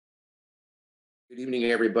Good evening,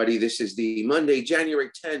 everybody. This is the Monday, January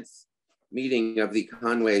 10th meeting of the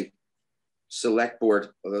Conway Select Board.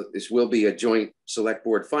 This will be a joint Select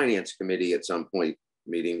Board Finance Committee at some point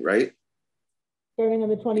meeting, right? Starting on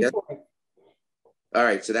the 24th. Yep. All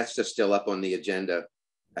right, so that's just still up on the agenda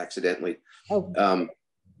accidentally. Oh.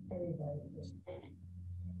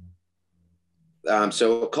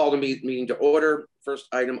 So I'll call the meeting to order. First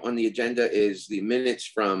item on the agenda is the minutes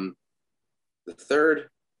from the 3rd.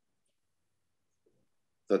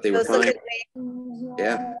 Thought they were fine.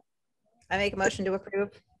 Yeah. I make a motion to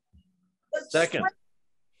approve. Second.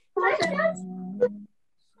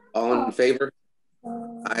 All in favor?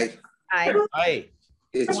 Aye. Aye. Aye.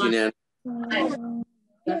 It's unanimous.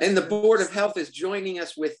 And the Board of Health is joining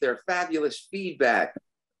us with their fabulous feedback.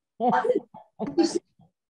 Hi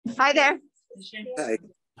there. Hi.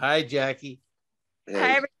 Hi, Jackie. Hey.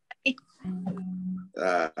 Hi,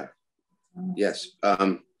 everybody. Yes.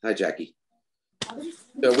 Hi, Jackie.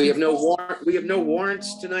 So we have no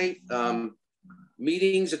warrants tonight.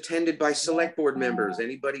 Meetings attended by Select Board members.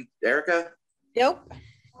 Anybody? Erica? Nope.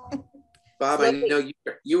 Bob, I know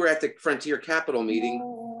you were at the Frontier Capital meeting.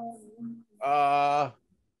 What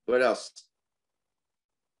else?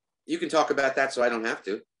 You can talk about that so I don't have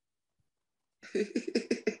to.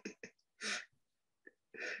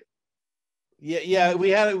 Yeah.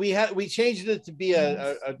 We changed it to be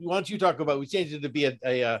a why don't you talk about? We changed it to be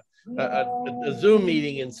a Zoom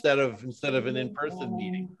meeting instead of an in-person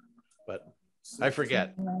meeting, but I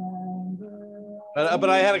forget. But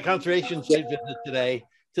I had a conservation site visit today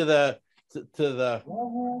to the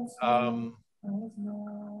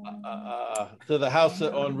house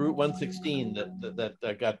on Route 116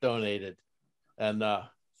 that got donated, and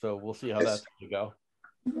so we'll see how that's going to go.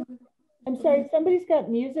 I'm sorry, somebody's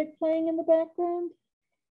got music playing in the background,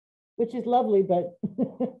 which is lovely, but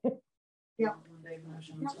yeah,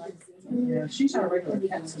 she's our regular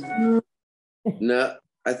guest. No,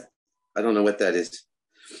 I don't know what that is.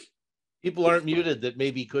 People aren't muted that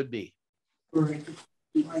maybe could be. And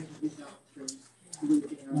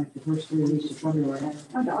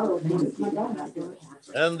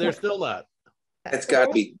they're still not. That's got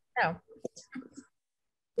to be. No.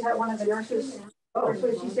 Is that one of the nurses? Oh,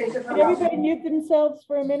 so she says can everybody mute themselves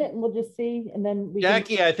for a minute and we'll just see, and then we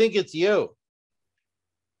Jackie, I think it's you.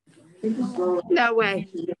 No way.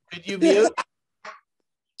 Could you mute?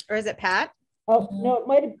 Or is it Pat? Oh no, it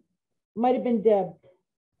might have been Deb.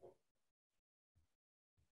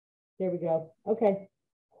 There we go. Okay.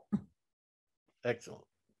 Excellent.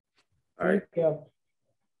 All right. Go.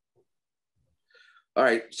 All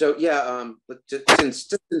right. So yeah,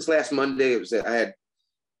 since last Monday, I had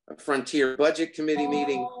a Frontier Budget Committee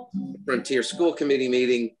meeting, Frontier School Committee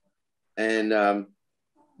meeting, and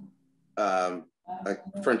a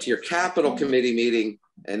Frontier Capital Committee meeting,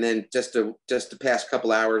 and then just the past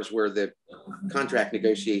couple hours were the contract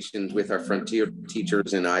negotiations with our Frontier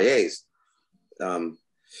teachers and IAs.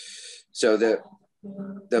 So the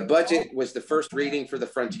budget was the first reading for the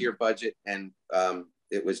Frontier budget, and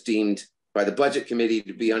it was deemed by the Budget Committee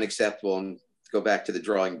to be unacceptable and go back to the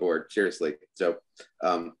drawing board. Seriously. So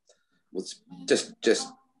was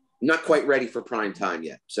just not quite ready for prime time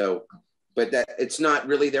yet. So, but that it's not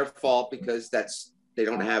really their fault because they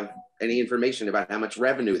don't have any information about how much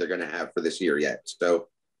revenue they're going to have for this year yet. So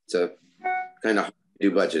it's a kind of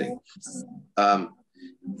new budgeting.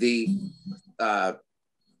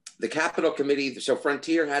 The Capital Committee, so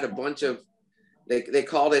Frontier had a bunch of, they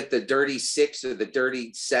called it the Dirty Six or the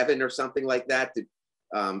Dirty Seven or something like that.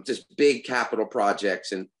 Just big capital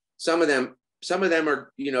projects, and some of them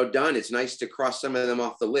are done. It's nice to cross some of them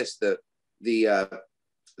off the list.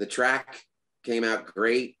 The track came out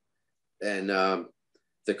great, and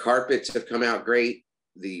the carpets have come out great.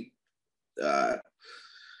 But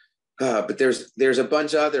there's a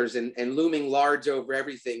bunch of others, and looming large over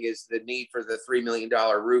everything is the need for the $3 million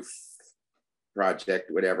roof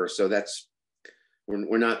project, whatever. So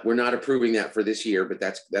we're not approving that for this year, but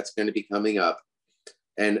that's going to be coming up.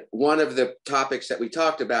 And one of the topics that we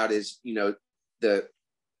talked about is,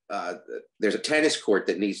 there's a tennis court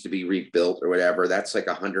that needs to be rebuilt or whatever. That's like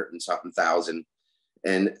 100 and something thousand.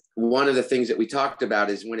 And one of the things that we talked about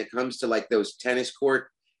is when it comes to like those tennis court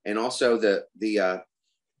and also the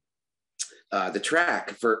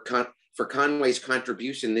track for Conway's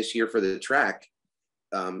contribution this year for the track,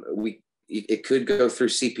 it could go through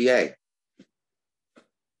CPA.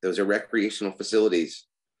 Those are recreational facilities,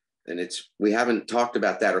 and we haven't talked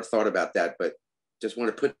about that or thought about that, but just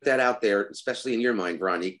want to put that out there, especially in your mind,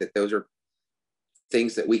 Veronique, that those are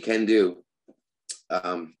things that we can do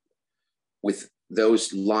with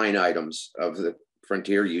those line items of the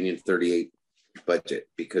Frontier Union 38 budget,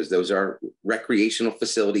 because those are recreational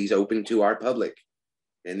facilities open to our public.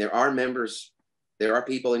 And there are members, there are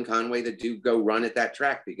people in Conway that do go run at that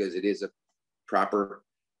track because it is a proper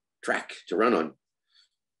track to run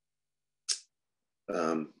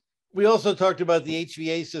on. We also talked about the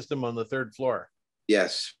HVA system on the 3rd floor.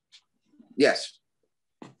 Yes. Yes.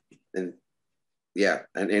 And yeah,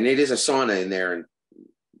 and it is a sauna in there, and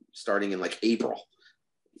starting in like April.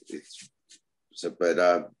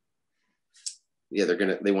 Yeah,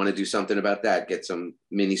 they want to do something about that, get some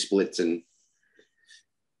mini splits and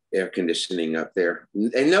air conditioning up there.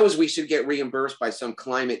 And those we should get reimbursed by some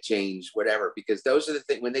climate change, whatever, because those are the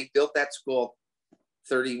things, when they built that school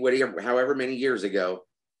 30, whatever, however many years ago,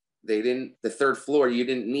 the 3rd floor, you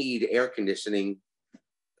didn't need air conditioning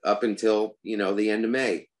up until, the end of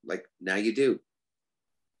May. Like now you do.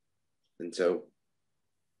 And so,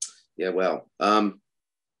 yeah, well,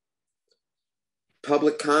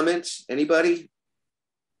 public comments, anybody?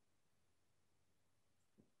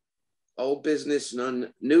 Old business,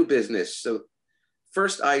 none, new business. So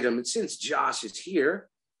first item, and since Josh is here,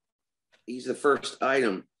 he's the first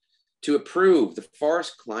item, to approve the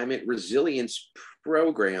Forest Climate Resilience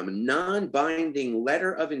Program non-binding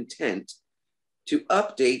letter of intent to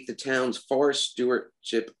update the town's forest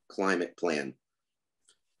stewardship climate plan.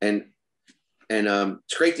 And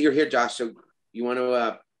it's great that you're here, Josh. So you want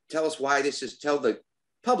to tell us why this is, tell the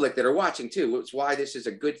public that are watching too, it's why this is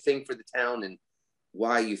a good thing for the town and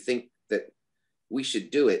why you think that we should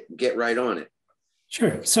do it, get right on it.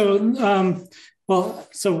 Sure. So,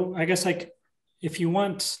 so I guess if you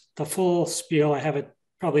want the full spiel, I have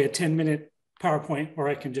probably a 10-minute PowerPoint, or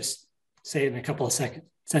I can just say it in a couple of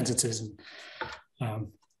sentences.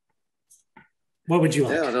 And what would you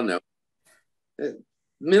like? Yeah, I don't know.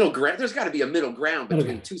 Middle ground. There's got to be a middle ground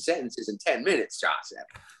between 2 sentences and 10 minutes, Josh.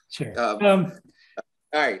 Sure. All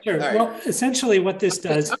right. Sure. All right. Well, essentially, what this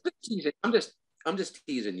does. I'm just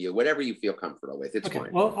teasing you. Whatever you feel comfortable with, it's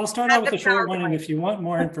fine. Well, I'll start out with a short one, and if you want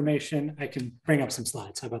more information, I can bring up some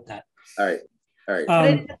slides. How about that? All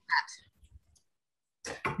right.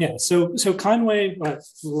 Yeah. So Conway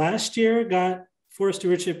last year got forest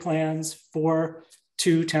stewardship plans for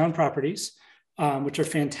 2 town properties, which are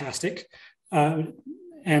fantastic.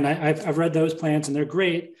 And I've read those plans, and they're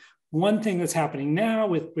great. One thing that's happening now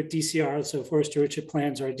with DCR, so forest stewardship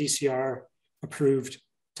plans are a DCR approved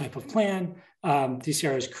type of plan.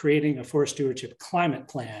 DCR is creating a forest stewardship climate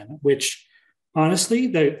plan, which honestly,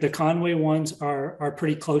 the Conway ones are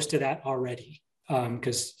pretty close to that already,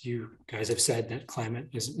 because you guys have said that climate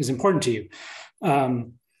is important to you.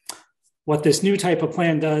 What this new type of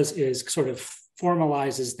plan does is sort of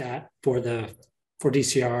formalizes that for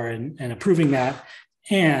DCR and approving that.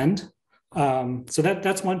 And so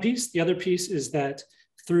that's one piece. The other piece is that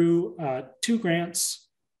through 2 grants,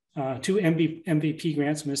 2 MVP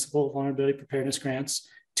grants, municipal vulnerability preparedness grants,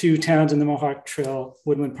 2 towns in the Mohawk Trail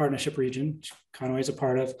Woodland Partnership Region, which Conway is a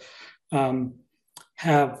part of,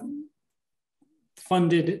 have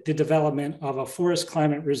funded the development of a forest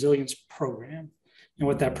climate resilience program. And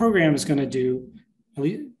what that program is going to do,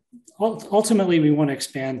 ultimately, we want to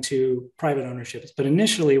expand to private ownerships. But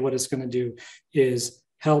initially, what it's going to do is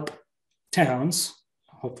help towns,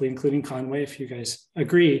 hopefully including Conway, if you guys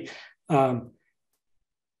agree,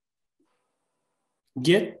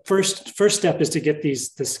 first step is to get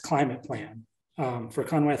this climate plan. For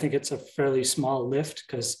Conway, I think it's a fairly small lift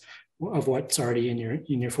because of what's already in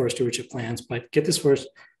your forest stewardship plans, but get this first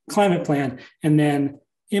climate plan and then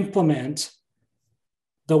implement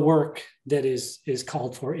the work that is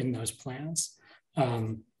called for in those plans.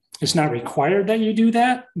 It's not required that you do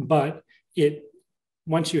that, but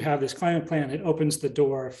once you have this climate plan, it opens the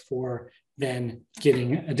door for then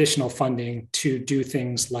getting additional funding to do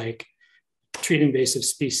things like treat invasive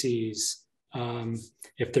species.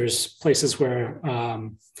 If there's places where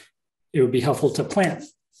it would be helpful to plant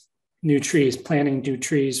new trees, planting new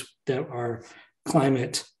trees that are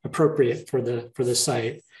climate appropriate for the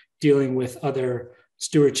site, dealing with other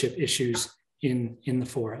stewardship issues in the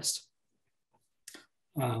forest.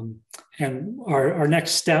 And our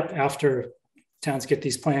next step after towns get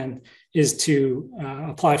these plans is to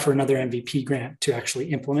apply for another MVP grant to actually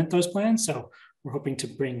implement those plans. So we're hoping to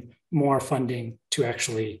bring more funding to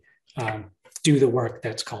actually do the work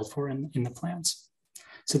that's called for in the plans.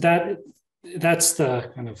 So that's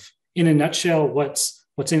the kind of, in a nutshell, what's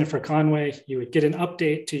in it for Conway. You would get an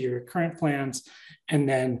update to your current plans and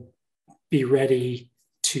then be ready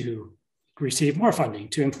to receive more funding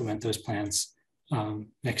to implement those plans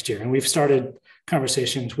next year. And we've started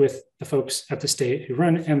conversations with the folks at the state who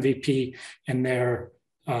run MVP, and they're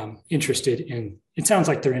interested in, it sounds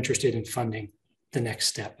like they're interested in funding the next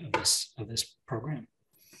step of this program.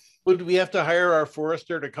 Would we have to hire our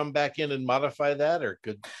forester to come back in and modify that, or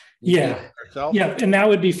could we do it ourselves? Yeah, and that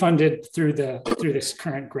would be funded through this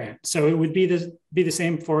current grant. So it would be the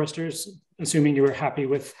same foresters, assuming you were happy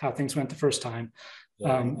with how things went the first time,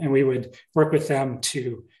 and we would work with them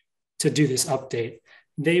to do this update.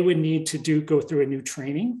 They would need to go through a new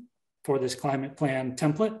training for this climate plan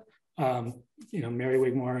template. Mary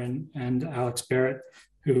Wigmore and Alex Barrett,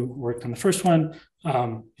 who worked on the first one,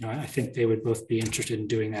 I think they would both be interested in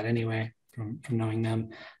doing that anyway, from knowing them.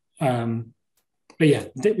 But yeah,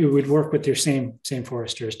 we would work with your same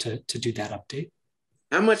foresters to do that update.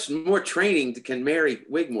 How much more training can Mary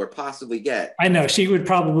Wigmore possibly get? I know we would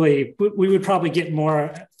probably get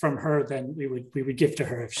more from her than we would give to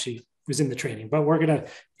her if she was in the training, but we're going to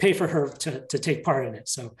pay for her to take part in it.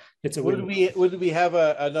 So it's a would we have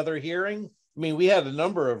another hearing? I mean, we had a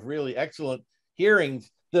number of really excellent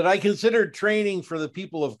hearings that I considered training for the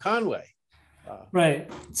people of Conway.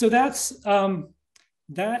 Right. So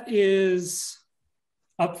that is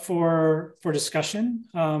up for discussion.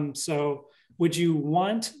 So would you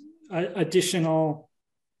want additional?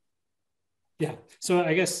 Yeah. So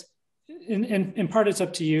I guess in part it's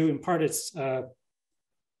up to you. In part it's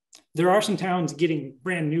there are some towns getting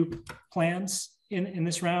brand new plans in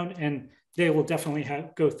this round, and they will definitely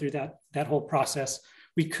go through that whole process.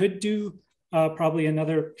 We could do probably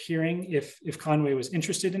another hearing if Conway was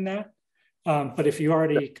interested in that. But if you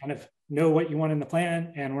already kind of know what you want in the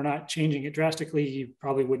plan and we're not changing it drastically, you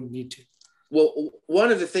probably wouldn't need to. Well,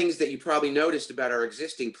 one of the things that you probably noticed about our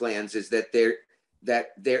existing plans is that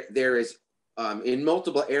there is in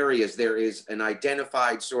multiple areas, there is an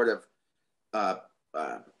identified sort of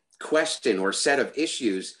question or set of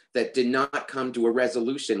issues that did not come to a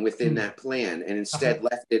resolution within that plan, and instead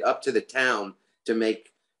left it up to the town to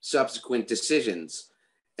make subsequent decisions.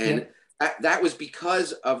 And that was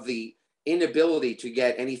because of the inability to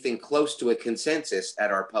get anything close to a consensus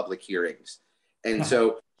at our public hearings. And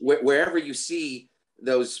so wherever you see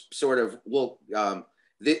those sort of,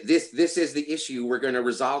 this is the issue, we're going to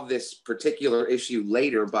resolve this particular issue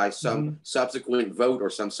later by some subsequent vote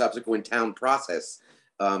or some subsequent town process,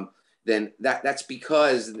 then that's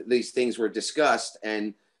because these things were discussed.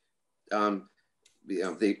 And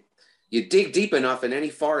you dig deep enough in any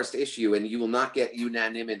forest issue and you will not get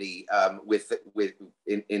unanimity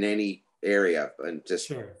in any area. And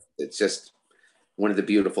it's just one of the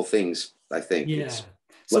beautiful things, I think. Yeah.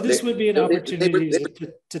 So this would be an opportunity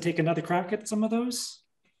to take another crack at some of those.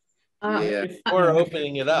 Or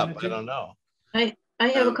opening it up. I don't know. I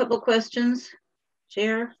have a couple of questions,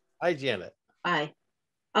 Chair. Hi, Janet. Hi.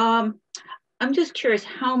 I'm just curious,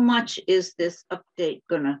 how much is this update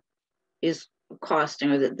is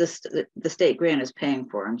costing, or that the state grant is paying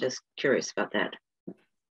for? I'm just curious about that.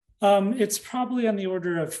 It's probably on the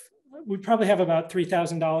order of, we probably have about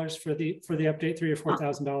 $3,000 for the update, $3,000 or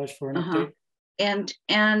 $4,000 for an update. And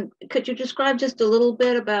could you describe just a little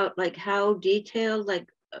bit about like how detailed, like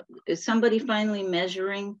is somebody finally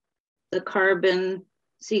measuring the carbon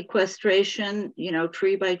sequestration,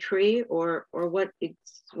 tree by tree, or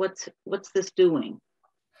what's this doing?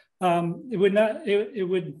 It would not, it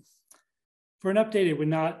would, for an update, it would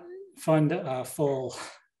not fund a full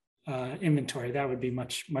inventory. That would be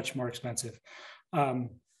much more expensive. But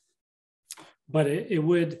it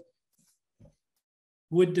would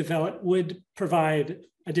provide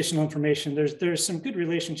additional information. There's some good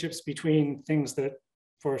relationships between things that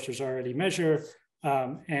foresters already measure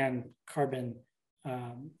and carbon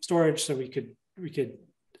storage. So it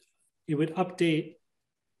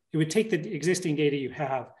would take the existing data you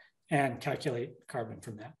have and calculate carbon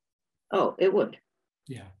from that. Oh, it would.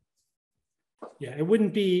 Yeah. Yeah, it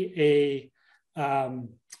wouldn't be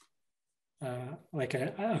like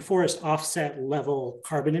a forest offset level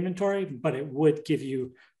carbon inventory, but it would give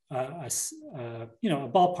you a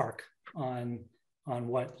ballpark on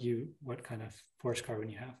what kind of forest carbon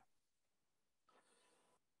you have.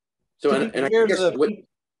 So and I guess go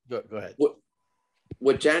ahead.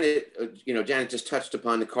 What Janet, Janet just touched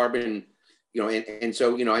upon the carbon, and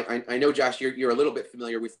so I know, Josh, you're a little bit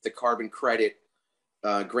familiar with the carbon credit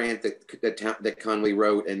grant that Conway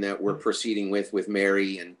wrote and that we're proceeding with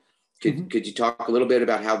Mary. And could you talk a little bit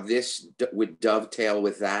about how this would dovetail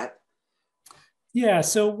with that? Yeah.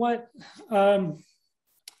 So what carbon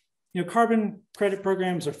credit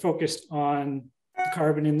programs are focused on the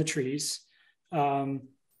carbon in the trees,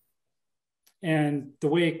 and the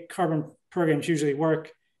way carbon programs usually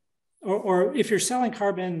work, or if you're selling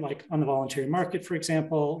carbon like on the voluntary market, for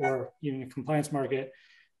example, or even a compliance market,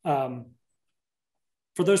 for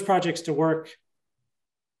those projects to work,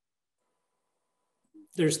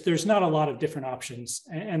 there's not a lot of different options,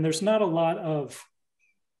 and there's not a lot of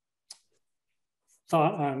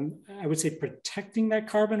thought on, I would say, protecting that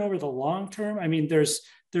carbon over the long term. I mean, there's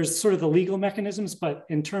sort of the legal mechanisms, but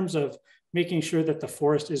in terms of making sure that the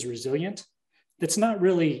forest is resilient, that's not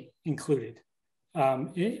really included,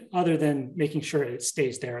 other than making sure it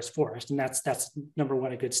stays there as forest. And that's number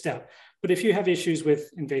one, a good step. But if you have issues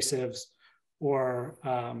with invasives or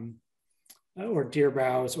deer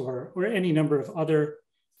browse or any number of other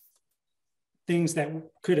things that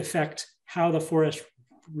could affect how the forest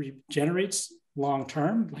regenerates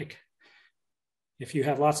long-term, like if you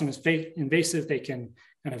have lots of invasive, they can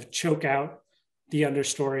kind of choke out the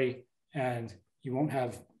understory, and you won't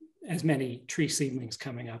have as many tree seedlings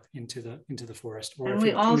coming up into the forest. Or and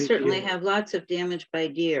we all certainly have lots of damage by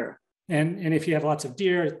deer. And if you have lots of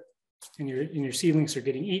deer and your seedlings are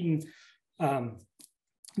getting eaten,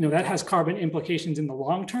 that has carbon implications in the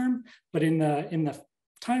long term. But in the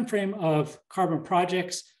time frame of carbon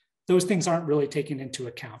projects, those things aren't really taken into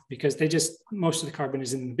account, because most of the carbon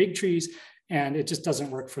is in the big trees, and it just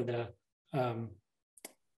doesn't work for the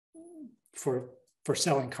for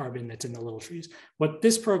selling carbon that's in the little trees. What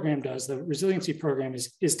this program does, the resiliency program,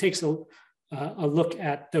 is takes a look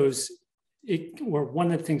at those, or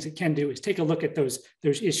one of the things it can do is take a look at those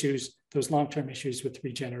issues, those long-term issues with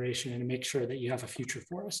regeneration, and make sure that you have a future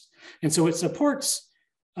forest. And so it supports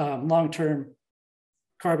long-term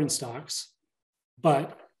carbon stocks,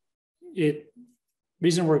 but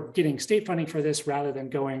reason we're getting state funding for this rather than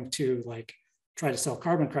going to like try to sell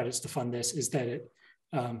carbon credits to fund this is that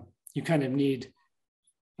you kind of need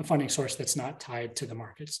a funding source that's not tied to the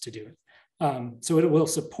markets to do it. So it will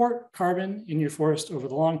support carbon in your forest over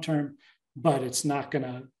the long term, but it's not going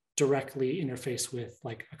to directly interface with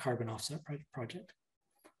like a carbon offset project.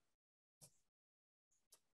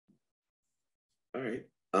 All right.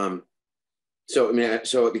 So I mean,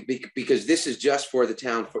 because this is just for the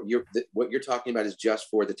town, what you're talking about is just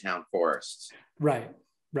for the town forests. Right.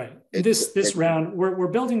 This round, we're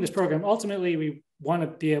building this program. Ultimately, we want to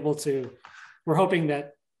be able to. We're hoping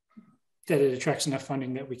that it attracts enough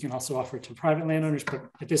funding that we can also offer to private landowners. But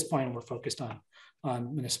at this point, we're focused on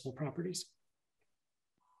municipal properties.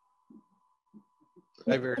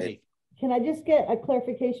 Can I just get a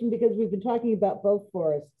clarification, because we've been talking about both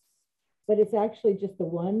forests, but it's actually just the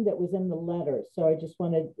one that was in the letter. So I just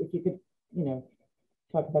wanted, if you could,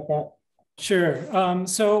 talk about that. Sure.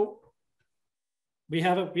 So we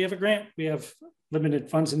have a grant. We have limited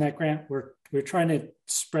funds in that grant. We're trying to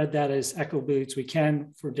spread that as equitably as we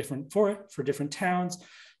can for different towns.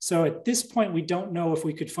 So at this point, we don't know if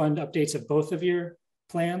we could fund updates of both of your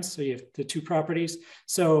plans. So you have the two properties.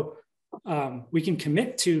 So we can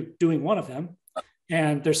commit to doing one of them.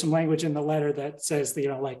 And there's some language in the letter that says,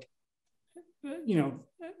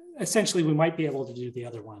 essentially we might be able to do the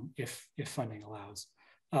other one if funding allows.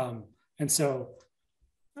 And so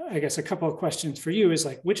I guess a couple of questions for you is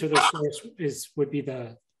like, which of those forests would be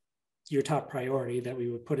your top priority that we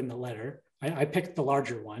would put in the letter? I picked the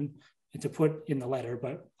larger one to put in the letter,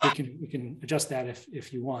 but we can adjust that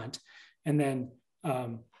if you want. And then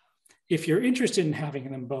if you're interested in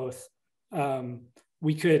having them both,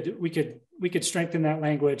 we could strengthen that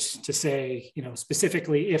language to say,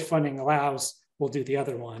 specifically if funding allows, we'll do the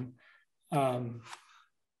other one.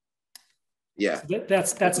 Yeah, so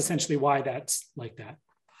that's essentially why that's like that.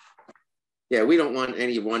 Yeah, we don't want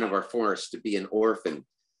any one of our forests to be an orphan.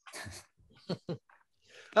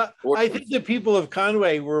 I think the people of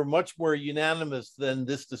Conway were much more unanimous than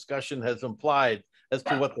this discussion has implied as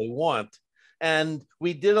to what they want. And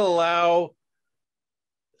we did allow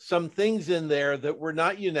some things in there that were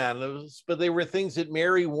not unanimous, but they were things that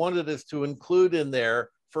Mary wanted us to include in there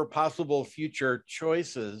for possible future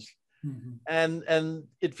choices. Mm-hmm. And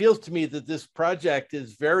it feels to me that this project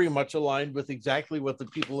is very much aligned with exactly what the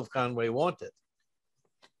people of Conway wanted.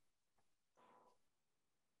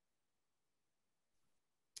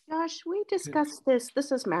 Josh, we discussed this.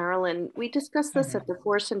 This is Marilyn. We discussed this at the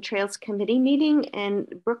Forest and Trails Committee meeting,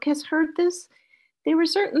 and Brooke has heard this. There were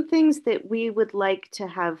certain things that we would like to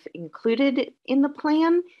have included in the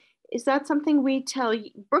plan. Is that something we tell you?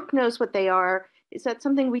 Brooke knows what they are. Is that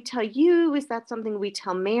something we tell you? Is that something we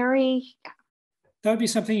tell Mary? That would be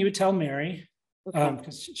something you would tell Mary,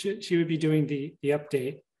 because she would be doing the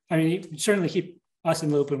update. I mean, you certainly keep us in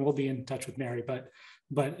the loop, and we'll be in touch with Mary. But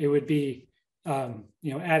it would be,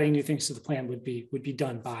 adding new things to the plan would be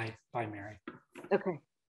done by Mary. Okay.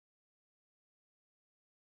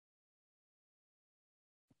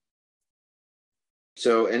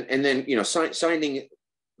 So and then signing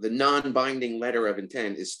the non-binding letter of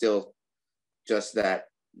intent is still just that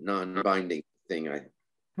non-binding thing.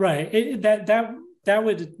 Right. That that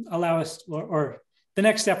would allow us, or the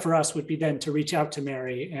next step for us would be then to reach out to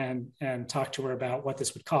Mary and talk to her about what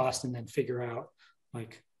this would cost, and then figure out,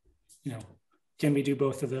 like, you know, can we do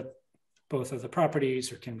both of the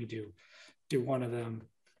properties, or can we do one of them?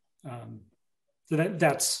 So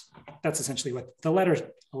that's essentially what the letter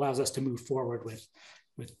allows us to move forward with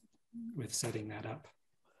setting that up.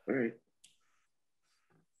 All right.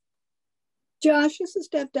 Josh, this is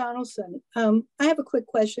Deb Donaldson. I have a quick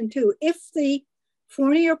question too. If the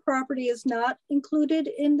Fournier property is not included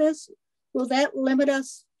in this, will that limit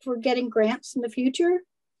us for getting grants in the future?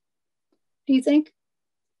 Do you think?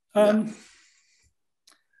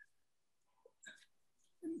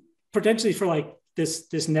 Potentially for like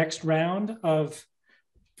this next round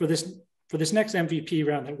for this next MVP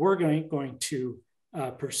round that we're going to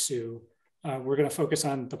pursue, we're going to focus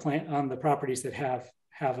on the properties that have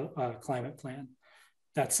a climate plan.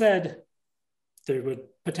 That said, there would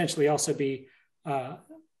potentially also be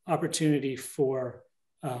opportunity for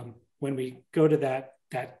when we go to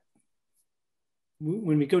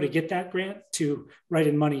get that grant, to write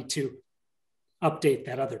in money to update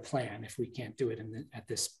that other plan if we can't do it at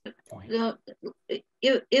this point.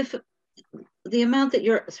 If the amount that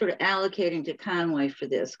you're sort of allocating to Conway for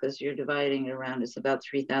this, because you're dividing it around, is about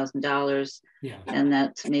 $3,000, yeah, and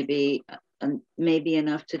that's maybe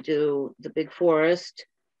enough to do the big forest.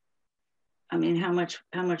 I mean, how much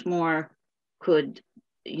more could,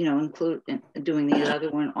 you know, include doing the other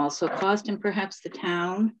one also cost? And perhaps the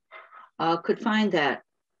town could find that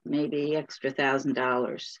maybe extra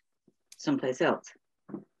 $1,000 someplace else.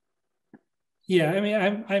 Yeah, I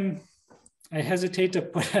mean, I hesitate to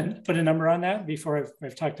put a number on that before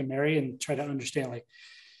I've talked to Mary and try to understand, like,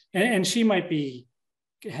 and she might be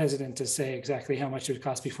hesitant to say exactly how much it would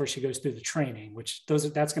cost before she goes through the training, which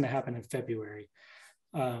that's going to happen in February.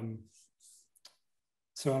 But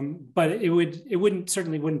it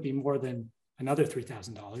certainly wouldn't be more than another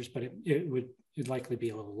 $3,000, but it'd likely be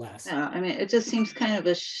a little less. No, I mean, it just seems kind of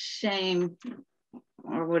a shame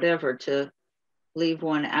or whatever to leave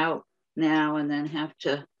one out now and then have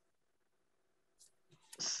to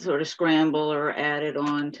sort of scramble or add it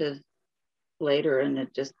on to later. And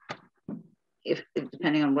it just,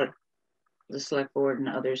 depending on what the select board and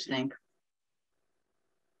others think.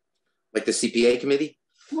 Like the CPA committee?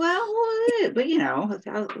 Well, but you know,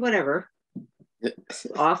 whatever.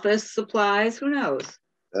 Office supplies, who knows?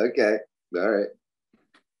 Okay, all right.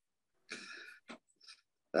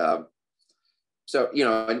 So, you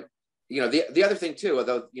know, and you know, the other thing too,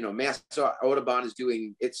 although, you know, Mass Audubon is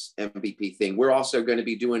doing its MVP thing, we're also going to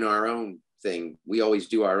be doing our own thing. We always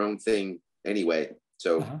do our own thing anyway.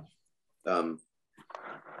 So,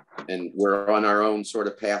 and we're on our own sort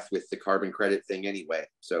of path with the carbon credit thing anyway.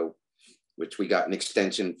 So, which we got an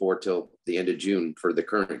extension for till the end of June for the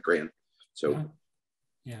current grant. So,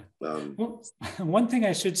 yeah. Well, one thing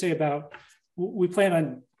I should say about, we plan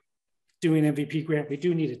on doing MVP grant. We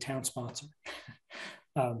do need a town sponsor.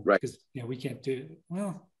 Right. Because, you know, we can't do,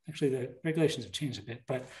 well, actually the regulations have changed a bit,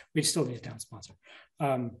 but we still need a town sponsor.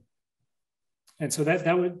 And so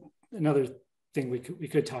that would, another thing we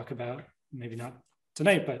could talk about, maybe not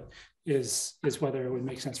tonight, but is whether it would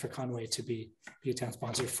make sense for Conway to be a town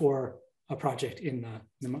sponsor for a project in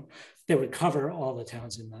the that would cover all the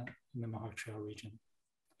towns in the Mohawk Trail region.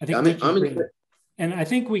 I think I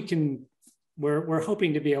think we can, we're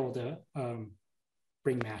hoping to be able to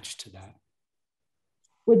bring match to that.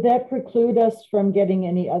 Would that preclude us from getting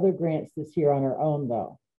any other grants this year on our own,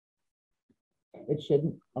 though? It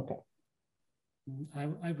shouldn't. Okay.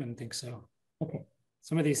 I wouldn't think so. Okay.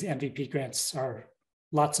 Some of these MVP grants are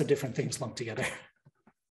lots of different things lumped together.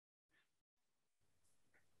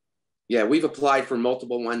 Yeah, we've applied for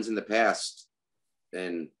multiple ones in the past,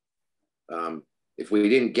 and if we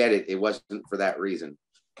didn't get it, it wasn't for that reason.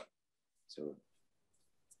 So,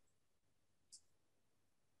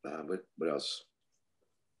 what else?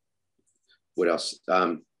 What else?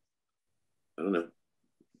 I don't know.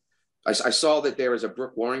 I saw that there was a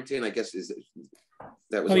Brooke Warrington. I guess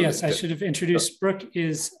that was. Oh yes, I should have introduced. Brooke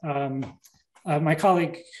is my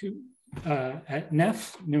colleague who, at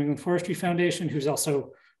NEF, New England Forestry Foundation, who's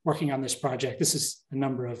also working on this project. This is a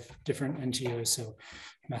number of different NGOs. So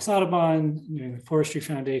Mass Audubon, New England Forestry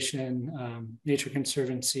Foundation, Nature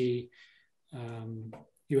Conservancy,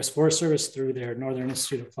 U.S. Forest Service through their Northern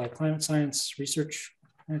Institute of Applied Climate Science Research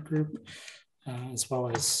Group, as well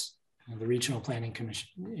as the regional planning commission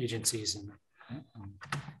agencies and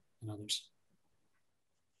others.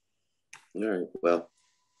 All right, well.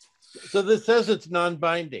 So this says it's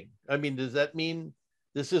non-binding. I mean, does that mean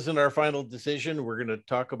this isn't our final decision? We're going to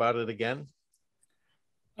talk about it again?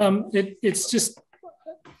 It's just,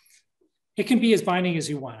 it can be as binding as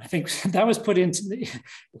you want. I think that was put into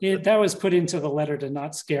the letter to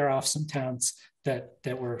not scare off some towns that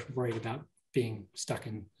were worried about being stuck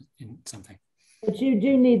in something. But you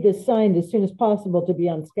do need this signed as soon as possible to be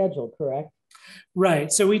on schedule, correct?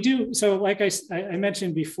 Right. So we do. So like I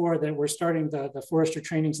mentioned before that we're starting the forester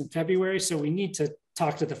trainings in February. So we need to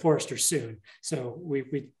talk to the foresters soon. So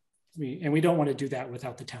we don't want to do that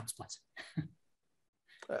without the town's blessing.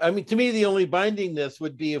 I mean, to me, the only bindingness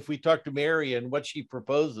would be if we talk to Mary and what she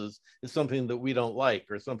proposes is something that we don't like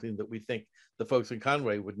or something that we think the folks in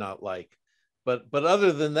Conway would not like. But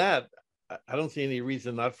other than that, I don't see any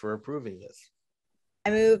reason not for approving this.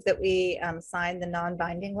 I move that we sign the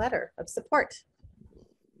non-binding letter of support.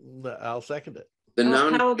 I'll second it. The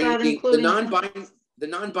How about including the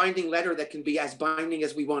non-binding letter that can be as binding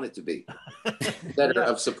as we want it to be. Letter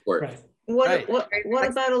of support. Right. What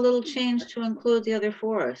about a little change to include the other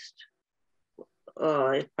forest,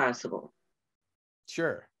 if possible?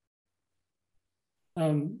 Sure.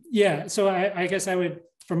 Yeah, so I guess I would,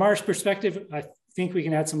 from our perspective, I think we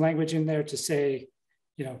can add some language in there to say,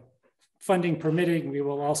 you know, funding permitting, we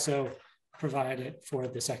will also provide it for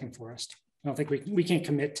the second forest. I don't think we can't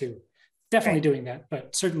commit to definitely doing that,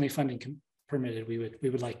 but certainly funding permitted, we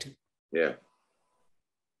would like to. Yeah.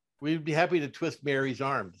 We'd be happy to twist Mary's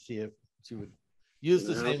arm to see if she would use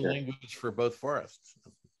the same language for both forests.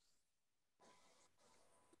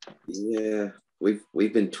 Yeah,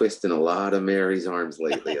 we've been twisting a lot of Mary's arms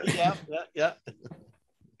lately. yeah.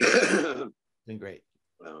 Been great.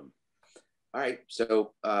 All right,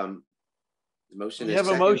 so the motion. We have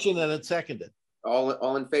a motion and it's seconded.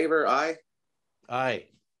 All in favor? Aye. Aye.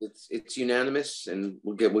 It's unanimous, and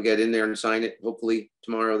we'll get in there and sign it hopefully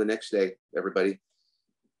tomorrow, the next day, everybody.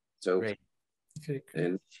 So, great. Okay,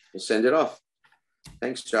 and we'll send it off.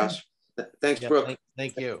 Thanks, Josh. Thanks, Brooke.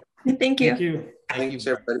 Thank you. Thank you. Thank you. Thanks,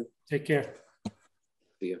 everybody. Take care.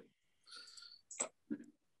 See you.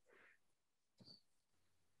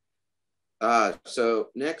 So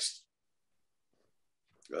next,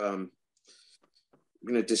 we're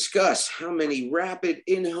going to discuss how many rapid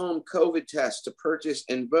in-home COVID tests to purchase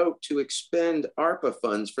and vote to expend ARPA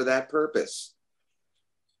funds for that purpose.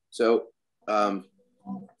 So, and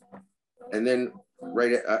then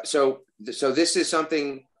so this is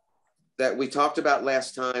something that we talked about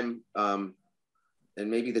last time, and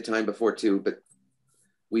maybe the time before too, but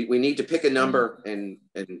we need to pick a number and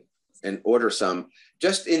order some.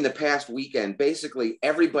 Just in the past weekend, basically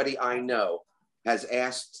everybody I know has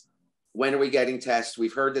asked, when are we getting tests?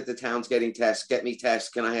 We've heard that the town's getting tests. Get me tests.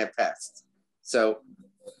 Can I have tests? So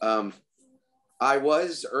I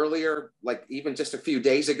was earlier, like even just a few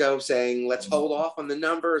days ago, saying, let's hold off on the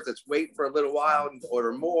numbers. Let's wait for a little while and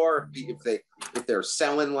order more if they're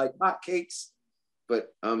selling like hotcakes. But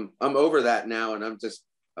I'm over that now, and I'm just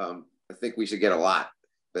I think we should get a lot.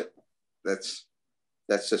 But that's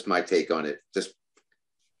just my take on it. Just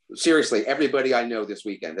seriously, everybody I know this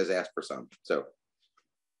weekend has asked for some. So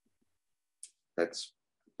that's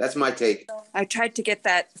my take. I tried to get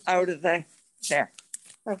that out of there.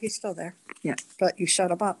 Oh, he's still there. Yeah, but you shut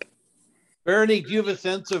him up. Bernie, do you have a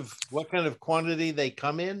sense of what kind of quantity they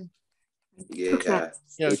come in? Yeah.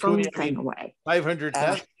 You know, Phone thing away. 500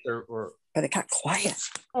 tests or But it got quiet.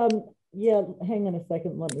 Yeah, hang on a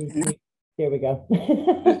second. Let me. There we go.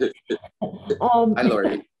 Hi,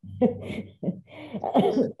 Lori.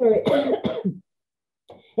 Sorry.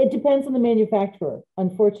 It depends on the manufacturer,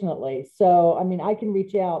 unfortunately. So, I mean, I can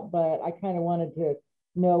reach out, but I kind of wanted to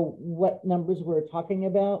know what numbers we're talking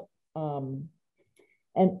about. And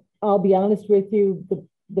I'll be honest with you,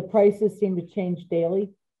 the prices seem to change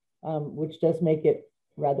daily, which does make it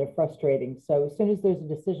rather frustrating. So as soon as there's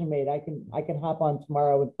a decision made, I can hop on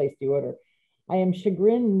tomorrow and place the order. I am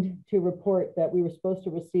chagrined to report that we were supposed to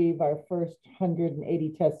receive our first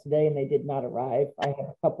 180 tests today, and they did not arrive. I have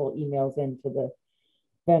a couple emails into the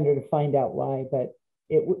vendor to find out why, but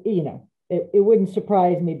it wouldn't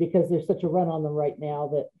surprise me because there's such a run on them right now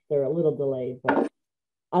that they're a little delayed, but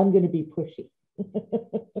I'm going to be pushy.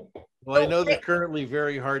 Well, I know they're currently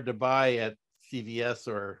very hard to buy at CVS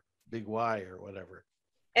or Big Y or whatever.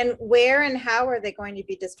 And where and how are they going to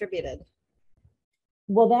be distributed?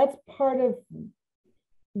 Well, that's part of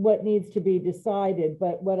what needs to be decided.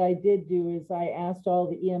 But what I did do is I asked all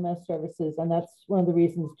the EMS services, and that's one of the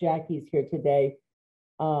reasons Jackie's here today,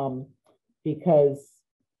 because,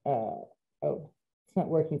 oh, it's not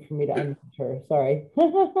working for me to unmute her, sorry.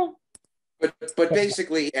 But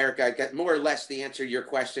basically, Eric, I got more or less the answer to your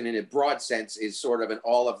question in a broad sense is sort of an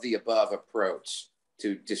all of the above approach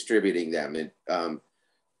to distributing them. And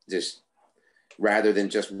just rather than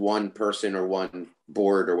just one person or one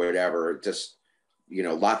board or whatever, just,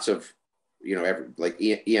 lots of you know,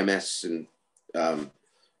 EMS and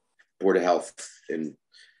Board of Health and.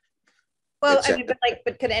 Well, I mean,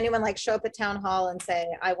 but could anyone like show up at town hall and say,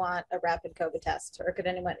 I want a rapid COVID test? Or could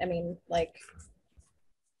anyone, I mean, like.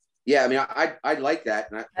 Yeah, I mean, I'd like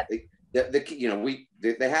that. And you know,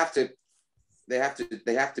 they have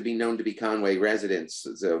to be known to be Conway residents.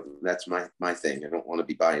 So that's my thing. I don't want to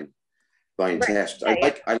be buying tests.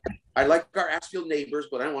 Yeah, I like our Ashfield neighbors,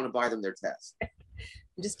 but I don't want to buy them their tests.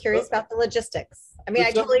 I'm just curious about the logistics. I mean,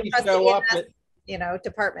 I totally trust the EMS, you know,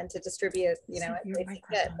 department to distribute, you know, as they see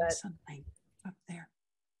fit, but up there.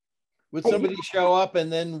 Would somebody show up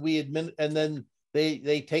and then and then they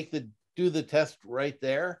do the test right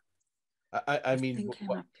there? I mean,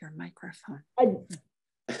 up your microphone.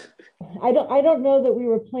 I don't know that we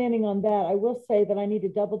were planning on that. I will say that I need to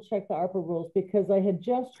double check the ARPA rules because I had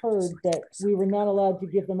just heard that we were not allowed to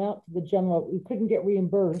give them out to the general. We couldn't get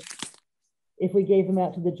reimbursed if we gave them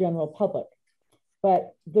out to the general public.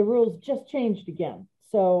 But the rules just changed again.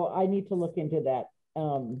 So I need to look into that.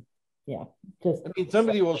 Yeah, just. I mean,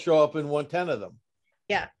 somebody will show up and want 10 of them.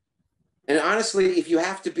 Yeah. And honestly, if you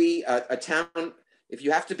have to be a town, if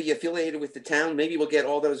you have to be affiliated with the town, maybe we'll get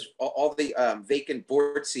all the vacant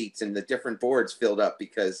board seats and the different boards filled up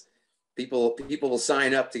because people will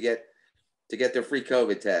sign up to get their free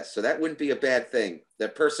COVID test. So that wouldn't be a bad thing. The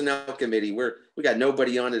personnel committee, we got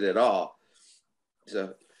nobody on it at all.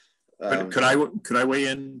 So could I weigh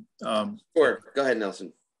in? Sure, go ahead,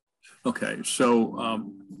 Nelson. Okay, so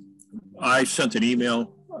I sent an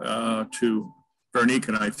email to Veronique,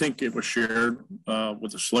 and I think it was shared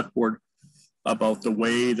with the select board about the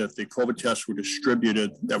way that the COVID tests were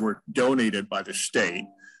distributed that were donated by the state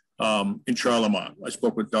in Charlemont. I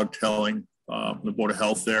spoke with Doug Telling, the Board of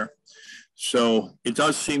Health there. So it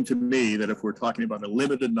does seem to me that if we're talking about a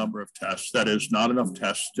limited number of tests, that is not enough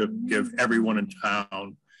tests to give everyone in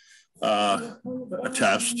town a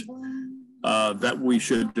test, that we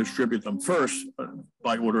should distribute them first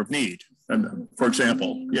by order of need. And for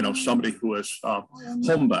example, you know, somebody who is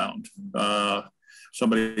homebound,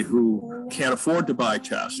 somebody who can't afford to buy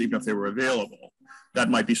tests, even if they were available. That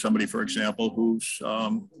might be somebody, for example, who's,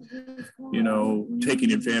 you know,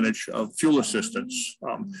 taking advantage of fuel assistance.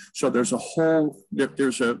 So there's a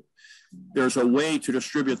way to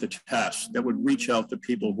distribute the tests that would reach out to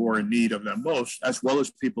people who are in need of them most, as well as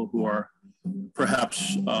people who are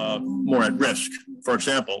perhaps more at risk. For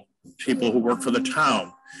example, people who work for the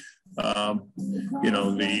town, you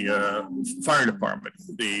know, the fire department,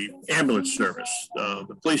 the ambulance service,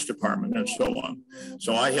 the police department, and so on.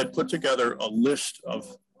 So I had put together a list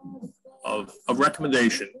of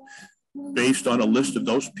recommendation based on a list of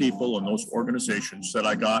those people and those organizations that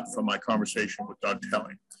I got from my conversation with Doug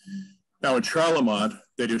Telling. Now in Charlemont,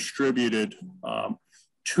 they distributed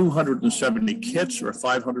 270 kits or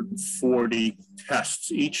 540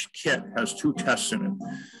 tests. Each kit has 2 tests in it.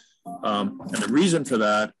 And the reason for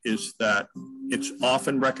that is that it's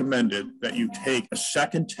often recommended that you take a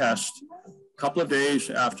second test a couple of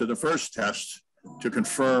days after the first test to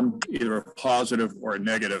confirm either a positive or a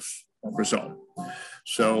negative result.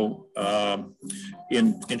 So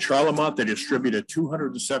in Charlemont, they distributed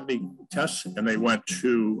 270 tests, and they went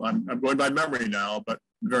to, I'm going by memory now, but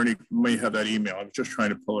Vernie may have that email. I was just trying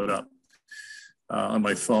to pull it up on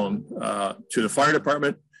my phone, to the fire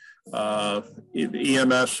department,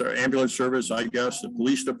 EMS or ambulance service, I guess, the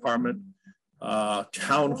police department,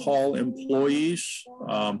 town hall employees,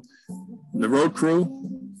 the road crew,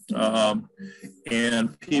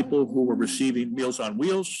 and people who were receiving Meals on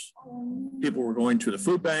Wheels. People were going to the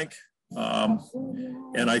food bank.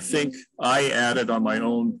 And I think I added on my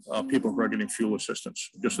own people who are getting fuel assistance,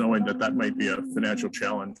 just knowing that that might be a financial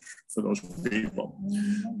challenge for those people.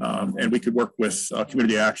 And we could work with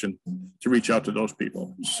community action to reach out to those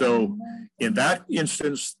people. So in that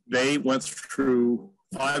instance, they went through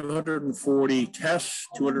 540 tests,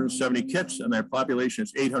 270 kits, and their population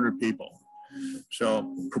is 800 people.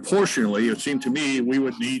 So proportionally, it seemed to me we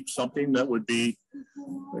would need something that would be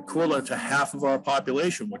equivalent to half of our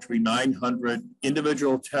population, which would be 900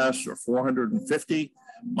 individual tests or 450.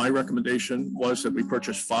 My recommendation was that we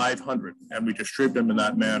purchase 500 and we distribute them in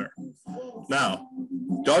that manner. Now,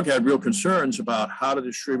 Doug had real concerns about how to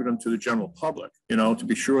distribute them to the general public, you know, to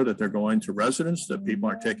be sure that they're going to residents, that people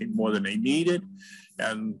aren't taking more than they needed,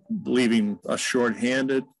 and leaving us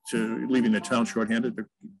shorthanded, leaving the town shorthanded to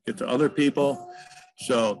get to other people.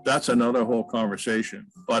 So that's another whole conversation.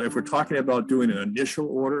 But if we're talking about doing an initial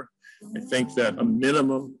order, I think that a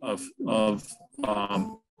minimum of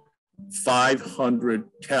 500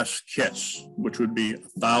 test kits, which would be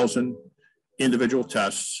 1,000 individual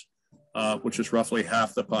tests, which is roughly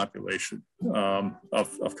half the population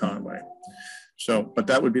of Conway. So, but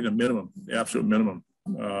that would be the minimum, the absolute minimum.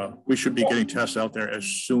 We should be getting tests out there as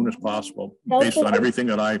soon as possible, based on everything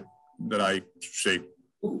that I see.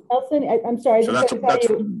 Nelson, I'm sorry. So that's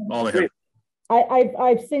all I have.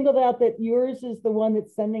 I've singled out that yours is the one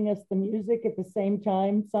that's sending us the music at the same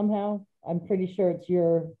time somehow. I'm pretty sure it's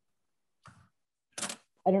your.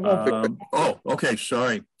 I don't know. Oh, okay.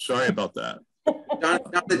 Sorry about that. Donna,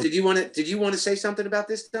 did you want to say something about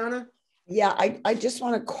this, Donna? Yeah, I just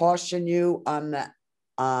want to caution you on the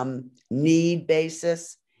need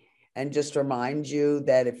basis, and just remind you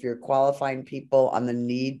that if you're qualifying people on the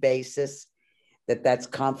need basis, that's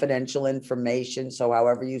confidential information. So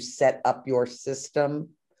however you set up your system,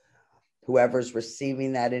 whoever's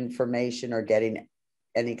receiving that information or getting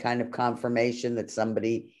any kind of confirmation that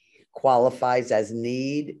somebody qualifies as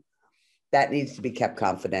need, that needs to be kept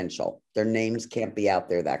confidential. Their names can't be out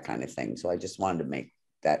there, that kind of thing. So I just wanted to make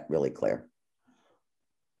that really clear.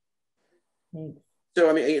 So,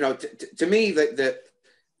 I mean, to me, the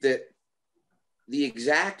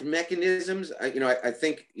exact mechanisms, I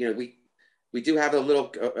think, we do have a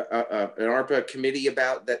little an ARPA committee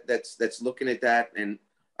about that's looking at that, and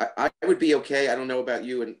I would be okay. I don't know about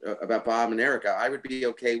you and about Bob and Erica. I would be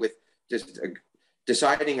okay with just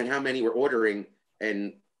deciding on how many we're ordering,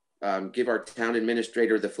 and give our town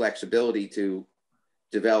administrator the flexibility to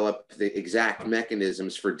develop the exact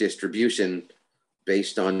mechanisms for distribution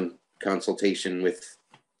based on consultation with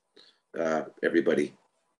everybody.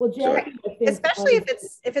 Well, Jackie, especially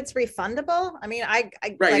if it's refundable. I mean, right,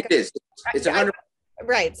 like, it is. It's 100.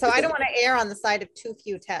 Right. So I don't want to err on the side of too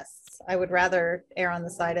few tests. I would rather err on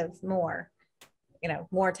the side of more,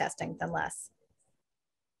 more testing than less.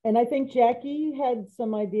 And I think Jackie had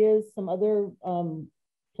some ideas, some other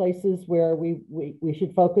places where we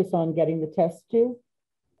should focus on getting the tests to.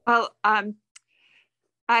 Well,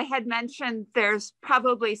 I had mentioned there's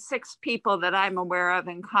probably 6 people that I'm aware of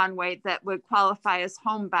in Conway that would qualify as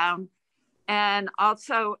homebound. And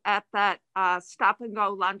also at that stop and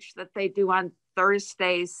go lunch that they do on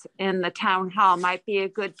Thursdays in the town hall might be a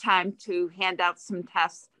good time to hand out some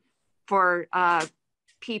tests for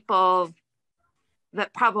people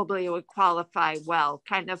that probably would qualify well,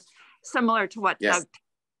 kind of similar to what Doug is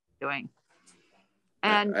doing.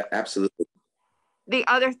 And absolutely. The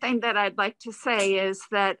other thing that I'd like to say is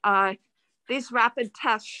that these rapid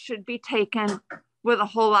tests should be taken with a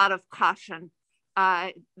whole lot of caution.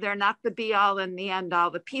 They're not the be all and the end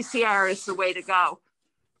all. The PCR is the way to go.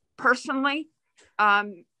 Personally,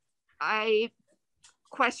 I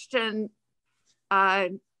question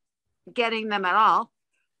getting them at all,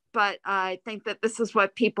 but I think that this is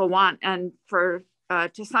what people want. And to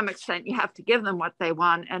some extent, you have to give them what they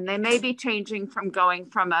want. And they may be changing from going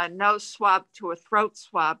from a nose swab to a throat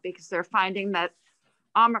swab because they're finding that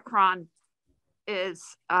Omicron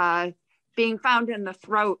is being found in the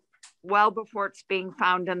throat well before it's being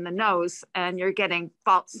found in the nose. And you're getting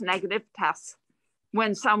false negative tests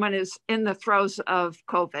when someone is in the throes of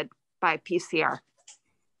COVID by PCR.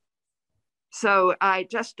 So I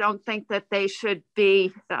just don't think that they should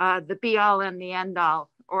be the be all and the end all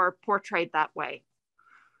or portrayed that way.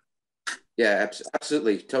 Yeah,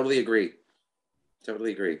 absolutely. Totally agree. But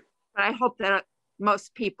I hope that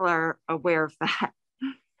most people are aware of that.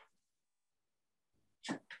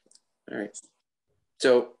 All right.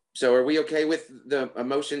 So are we okay with a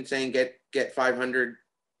motion saying get 500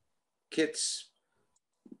 kits,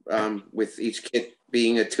 with each kit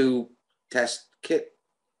being a 2-test kit?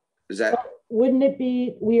 Is that? Wouldn't it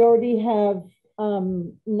be? We already have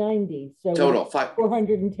 90. So total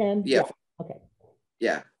 410. Yeah. Okay.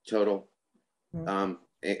 Yeah. Total.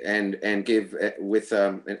 And give with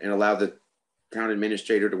and allow the town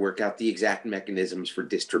administrator to work out the exact mechanisms for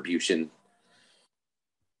distribution. Is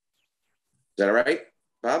that all right,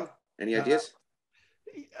 Bob? Any ideas?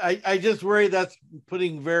 I just worry that's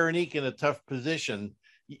putting Veronique in a tough position.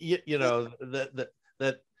 You know, that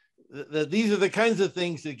these are the kinds of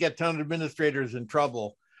things that get town administrators in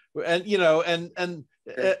trouble. And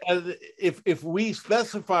if we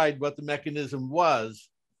specified what the mechanism was,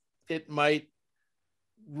 it might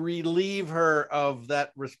relieve her of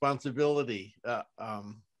that responsibility.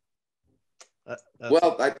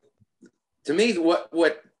 Well, to me,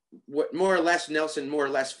 what more or less Nelson more or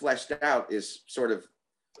less fleshed out is sort of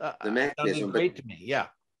the mechanism. Great to me, yeah.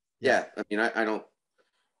 I mean, I don't.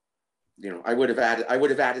 I would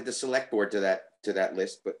have added the select board to that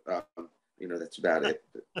list, but that's about it.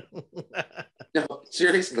 No,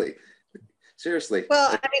 seriously.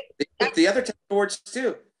 Well, I mean, the other boards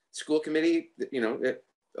too. School committee,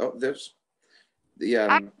 there's the.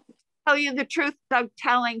 I tell you the truth, Doug,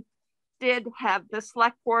 telling did have the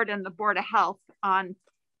select board and the Board of Health on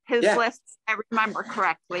his list, I remember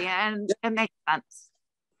correctly, and it makes sense.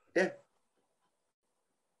 Yeah.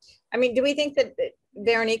 I mean, do we think that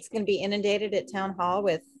Veronique's going to be inundated at town hall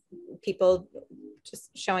with people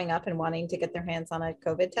just showing up and wanting to get their hands on a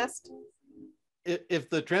COVID test? If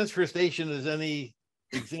the transfer station is any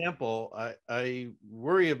example, I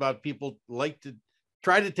worry about people like to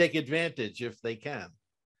try to take advantage if they can.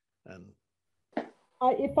 And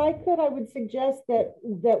if I could, I would suggest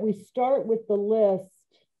that we start with the list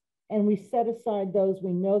and we set aside those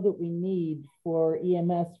we know that we need for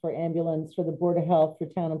EMS, for ambulance, for the Board of Health, for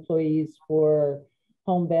town employees, for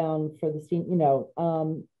homebound, for the scene,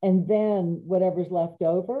 and then whatever's left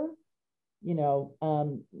over,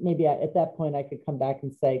 maybe at that point I could come back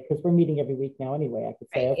and say, because we're meeting every week now anyway, I could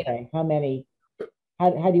say, okay, how many, how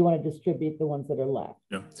do you want to distribute the ones that are left?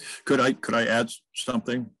 Yeah. Could I add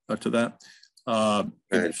something to that?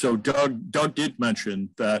 So Doug did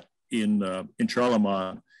mention that in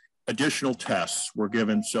Charlemont, additional tests were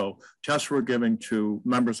given. So tests were given to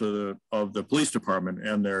members of the police department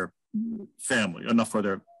and their family, enough for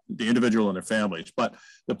the individual and their families. But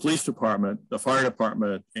the police department, the fire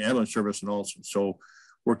department, the ambulance service, and also so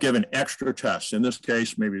we're given extra tests. In this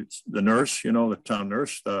case, maybe it's the nurse, the town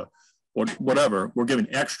nurse, whatever. We're given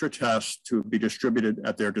extra tests to be distributed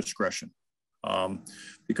at their discretion.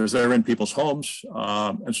 Because they're in people's homes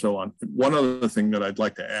and so on. One other thing that I'd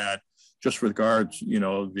like to add, just regards,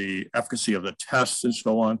 the efficacy of the tests and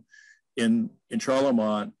so on, in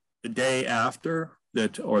Charlemont, the day after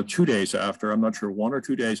that, or 2 days after, I'm not sure, 1 or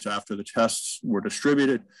 2 days after the tests were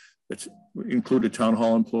distributed, it included town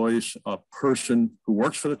hall employees, a person who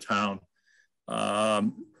works for the town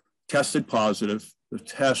tested positive. The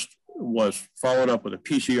test was followed up with a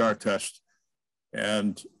PCR test,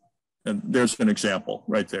 and there's an example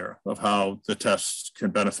right there of how the tests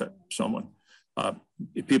can benefit someone.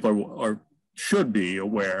 People should be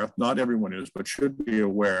aware, not everyone is, but should be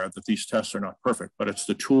aware that these tests are not perfect, but it's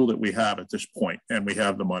the tool that we have at this point, and we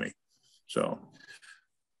have the money. So,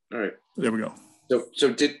 all right, there we go.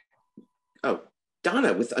 So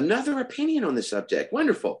Donna with another opinion on the subject.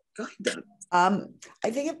 Wonderful. Go ahead, Donna. I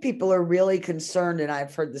think if people are really concerned, and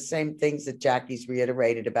I've heard the same things that Jackie's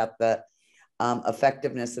reiterated about the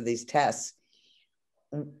effectiveness of these tests,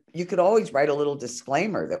 you could always write a little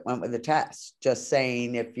disclaimer that went with the test, just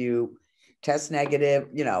saying if you test negative,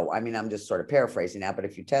 I'm just sort of paraphrasing now, but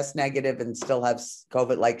if you test negative and still have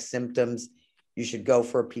COVID-like symptoms, you should go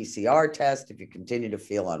for a PCR test. If you continue to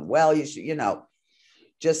feel unwell, you should,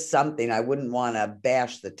 just something. I wouldn't want to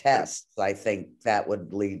bash the tests. I think that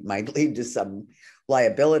might lead to some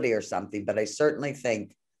liability or something, but I certainly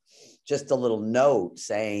think just a little note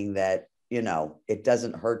saying that, it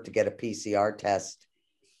doesn't hurt to get a PCR test,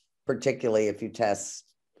 particularly if you test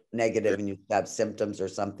negative and you have symptoms or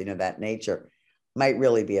something of that nature, might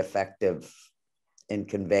really be effective in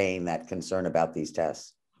conveying that concern about these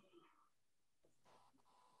tests.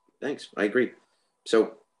 Thanks, I agree.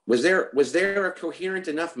 So was there a coherent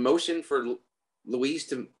enough motion for Louise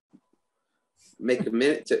to make a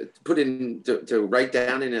minute to put in, to write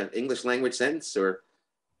down in an English language sentence or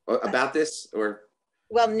about this, or?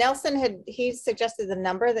 Well, he suggested the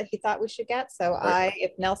number that he thought we should get. So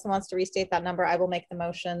if Nelson wants to restate that number, I will make the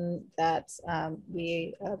motion that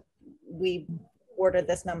we order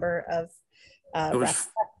this number of.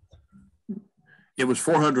 It was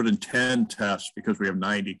 410 tests because we have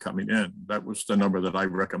 90 coming in. That was the number that I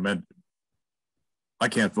recommended. I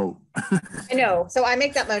can't vote. I know. So I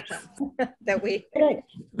make that motion that we.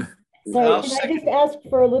 So can I just ask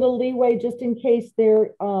for a little leeway just in case there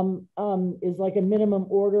is like a minimum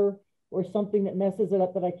order or something that messes it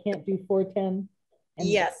up that I can't do 410?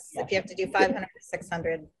 Yes, if you have to do 500 to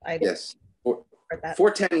 600. Yes,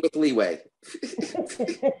 410 with leeway.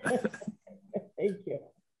 Thank you.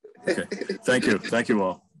 Okay. Thank you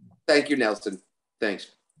all. Thank you, Nelson.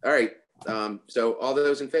 Thanks. All right. So all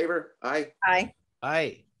those in favor? Aye. Aye.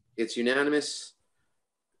 Aye. It's unanimous.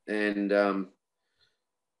 And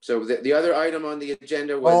so the other item on the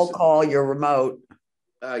agenda was roll call your remote.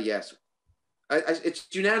 Yes, it's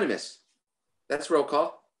unanimous. That's roll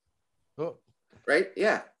call. Oh. Right?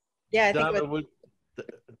 Yeah. Yeah, I think it was,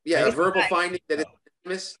 yeah, a verbal finding that it's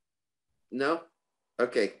unanimous. No.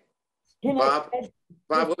 Okay. Bob,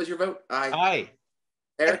 what was your vote? Aye. Aye.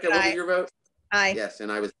 Erica, what was your vote? Aye. Yes,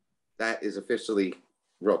 and that is officially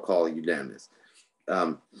roll call unanimous.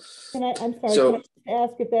 I'm sorry, so, can I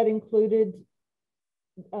ask if that included,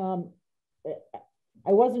 I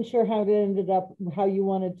wasn't sure how it ended up, how you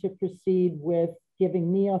wanted to proceed with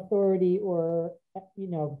giving me authority or,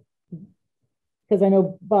 because I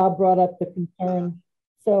know Bob brought up the concern.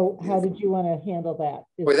 So how did you want to handle that?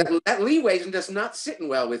 Boy, that leeway is just not sitting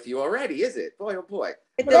well with you already, is it? Boy, oh boy.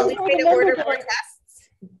 It's the leeway to order more tests.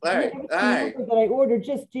 All right, all right. That I ordered,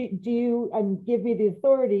 just do you give me the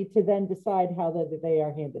authority to then decide how they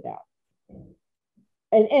are handed out?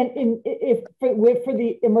 And if for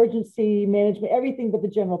the emergency management, everything but the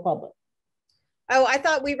general public. Oh, I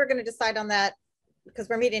thought we were going to decide on that because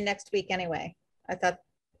we're meeting next week anyway. I thought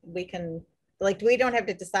we can, like, we don't have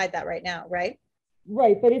to decide that right now, right?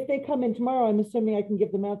 Right, but if they come in tomorrow, I'm assuming I can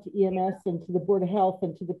give them out to EMS and to the Board of Health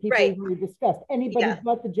and to the people who we discussed. Anybody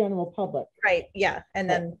but the general public. Right, yeah, and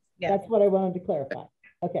then, yeah. That's what I wanted to clarify.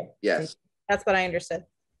 Okay. Yes. That's what I understood.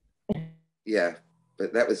 Yeah,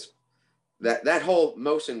 but that whole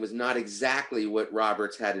motion was not exactly what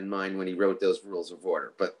Roberts had in mind when he wrote those rules of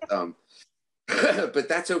order, but but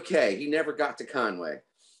that's okay. He never got to Conway.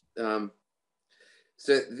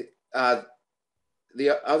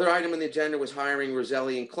 The other item on the agenda was hiring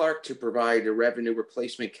Roselli and Clark to provide a revenue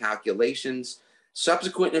replacement calculations.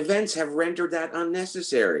 Subsequent events have rendered that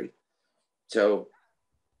unnecessary. So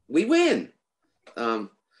we win. By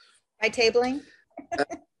tabling?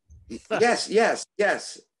 Yes.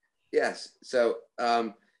 So,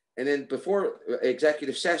 and then before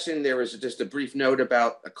executive session, there was just a brief note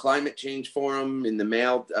about a climate change forum in the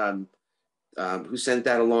mail. Who sent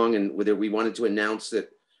that along, and whether we wanted to announce that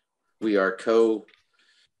we are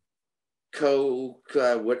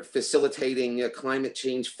facilitating a climate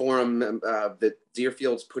change forum that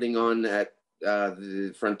Deerfield's putting on at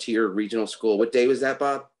the Frontier Regional School. What day was that,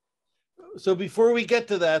 Bob? So before we get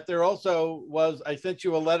to that, there also was, I sent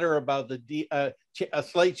you a letter about the a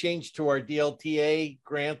slight change to our DLTA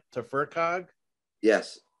grant to FERCOG.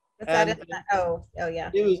 Yes. Oh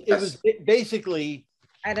yeah. It was basically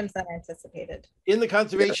items unanticipated. In the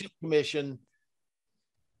Conservation Commission,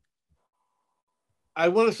 I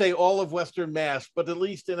want to say all of Western Mass, but at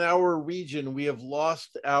least in our region, we have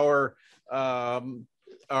lost our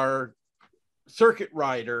circuit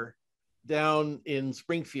rider down in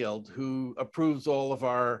Springfield who approves all of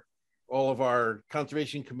our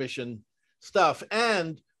Conservation Commission stuff,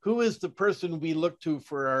 and who is the person we look to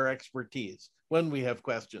for our expertise when we have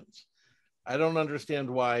questions. I don't understand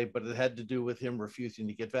why, but it had to do with him refusing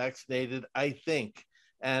to get vaccinated, I think.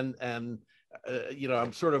 And you know,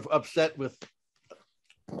 I'm sort of upset with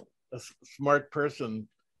a smart person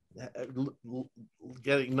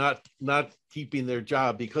getting not keeping their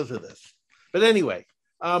job because of this. But anyway,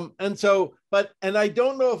 and I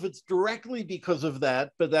don't know if it's directly because of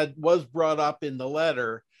that, but that was brought up in the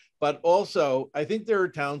letter. But also, I think there are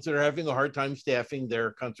towns that are having a hard time staffing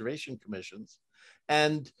their conservation commissions.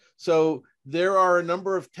 And so there are a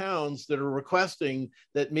number of towns that are requesting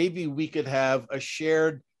that maybe we could have a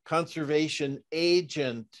shared conservation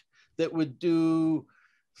agent that would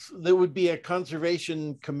be a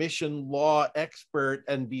conservation commission law expert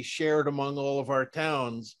and be shared among all of our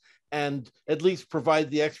towns, and at least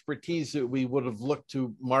provide the expertise that we would have looked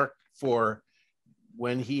to Mark for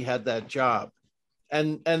when he had that job.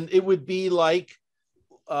 And it would be like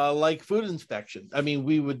food inspection. I mean,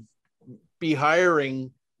 we would be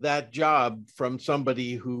hiring that job from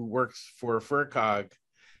somebody who works for FERCOG.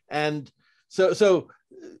 And so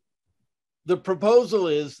the proposal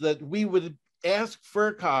is that we would ask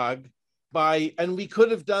FERCOG and we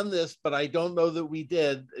could have done this, but I don't know that we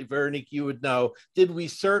did. Veronique, you would know. Did we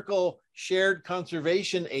circle shared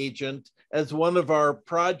conservation agent as one of our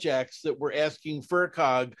projects that we're asking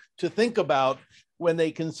FERCOG to think about when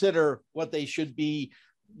they consider what they should be,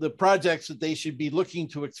 the projects that they should be looking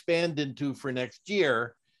to expand into for next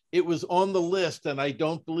year? It was on the list, and I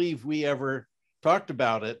don't believe we ever talked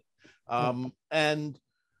about it. And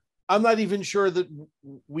I'm not even sure that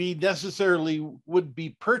we necessarily would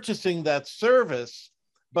be purchasing that service,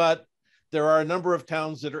 but there are a number of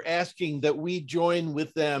towns that are asking that we join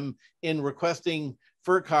with them in requesting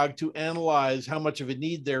FERCOG to analyze how much of a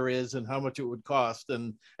need there is and how much it would cost.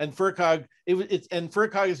 And FERCOG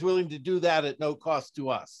is willing to do that at no cost to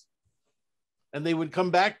us. And they would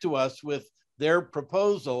come back to us with their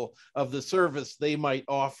proposal of the service they might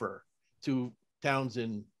offer to towns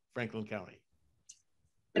in Franklin County.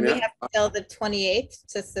 And we have till the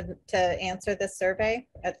 28th to answer this survey,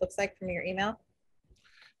 it looks like from your email.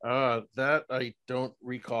 That I don't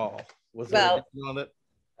recall. Was well, there on it?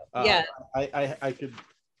 Yeah. I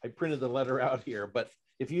printed the letter out here, but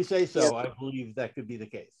if you say so, I believe that could be the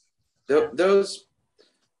case. Those,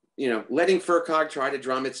 you know, letting FERCOG try to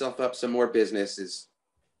drum itself up some more business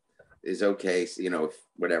is okay. So, you know,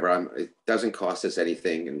 whatever. It doesn't cost us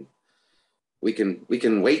anything, and we can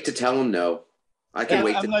wait to tell them no. I can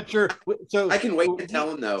wait. I'm not sure. So I can wait to tell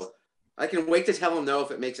them no. I can wait to tell them no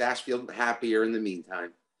if it makes Ashfield happier in the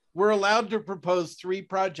meantime. We're allowed to propose 3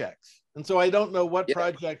 projects. And so I don't know what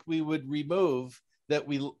project we would remove that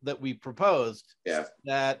we proposed. Yeah.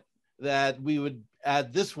 That we would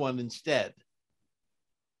add this one instead.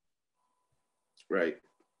 Right.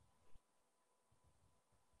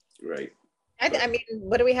 Right. I mean,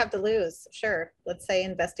 what do we have to lose? Sure. Let's say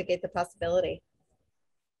investigate the possibility.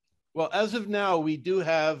 Well, as of now, we do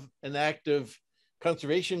have an active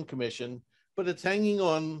conservation commission, but it's hanging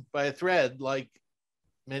on by a thread like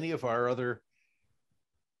many of our other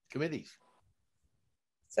committees.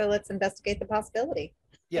 So let's investigate the possibility.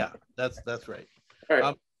 Yeah, that's right. All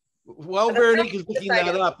right. While Veronique is looking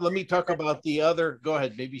that up, let me talk about the other. Go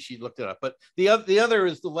ahead. Maybe she looked it up. But the other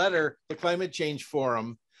is the letter, the Climate Change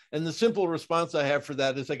Forum. And the simple response I have for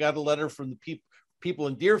that is I got a letter from the people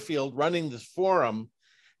in Deerfield running this forum,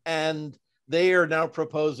 and they are now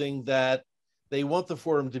proposing that they want the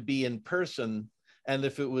forum to be in person. And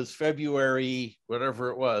if it was February, whatever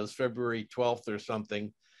it was, February 12th or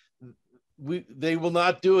something, they will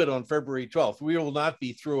not do it on February 12th. We will not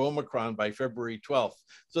be through Omicron by February 12th.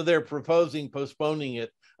 So they're proposing postponing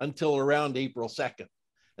it until around April 2nd.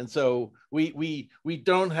 And so we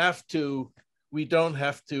don't have to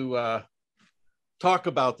talk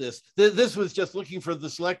about this. This was just looking for the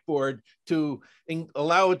select board to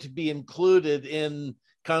allow it to be included in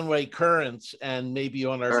Conway Currents and maybe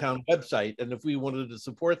on our town website. And if we wanted to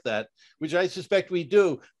support that, which I suspect we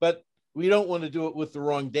do, but we don't want to do it with the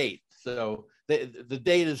wrong date. So the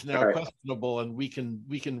date is now questionable, and we can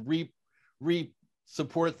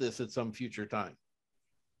support this at some future time.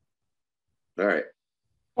 All right.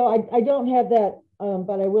 Oh, I don't have that,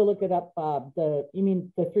 but I will look it up, Bob. You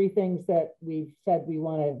mean the 3 things that we've said we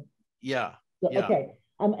want to? Yeah. Okay.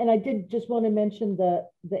 And I did just want to mention the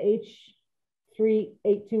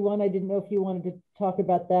H3821. I didn't know if you wanted to talk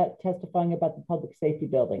about that, testifying about the public safety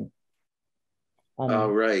building. Oh,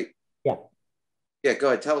 right. Yeah. Yeah, go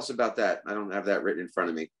ahead. Tell us about that. I don't have that written in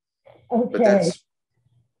front of me. Okay. But that's...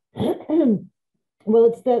 Well,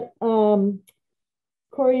 it's that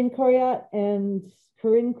Corinne Coryat,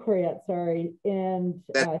 sorry, and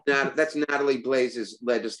that's Natalie Blaze's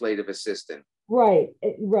legislative assistant. Right,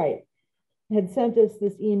 had sent us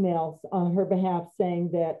this email on her behalf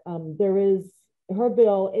saying that there is her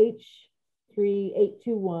bill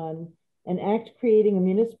H3821, an act creating a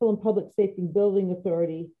municipal and public safety building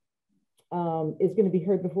authority, is going to be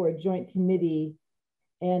heard before a joint committee.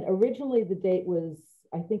 And originally the date was,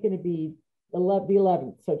 I think, going to be the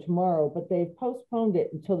 11th, so tomorrow, but they've postponed it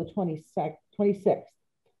until the 26th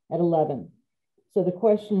at 11. So the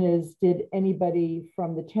question is, did anybody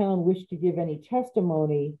from the town wish to give any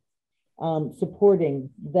testimony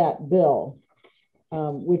supporting that bill,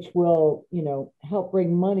 which will, help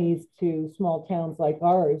bring monies to small towns like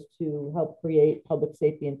ours to help create public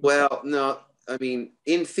safety and well, no, I mean,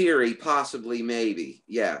 in theory, possibly, maybe,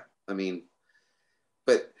 yeah. I mean,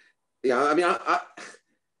 but yeah, I mean,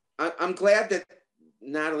 I'm glad that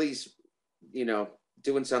Natalie's,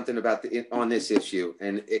 doing something about on this issue,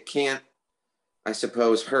 and it can't, I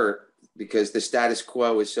suppose, hurt because the status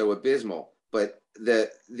quo is so abysmal. But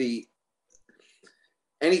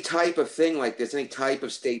any type of thing like this, any type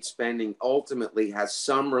of state spending, ultimately has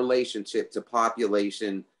some relationship to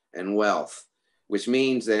population and wealth, which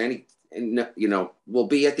means that we'll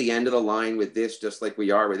be at the end of the line with this, just like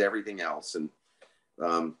we are with everything else. And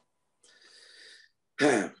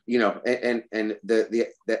and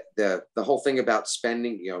the whole thing about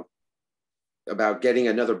spending, about getting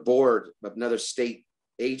another board, another state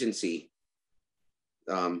agency,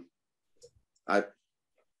 I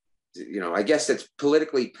guess it's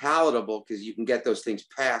politically palatable because you can get those things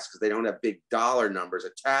passed because they don't have big dollar numbers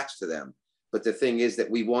attached to them. But the thing is that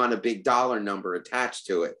we want a big dollar number attached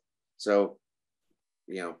to it. So,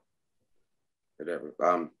 whatever.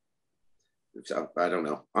 So, I don't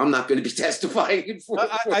know. I'm not going to be testifying.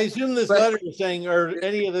 I assume this letter is saying, are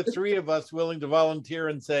any of the 3 of us willing to volunteer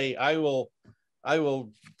and say, I will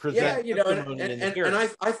present. Yeah, and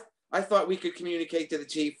I thought we could communicate to the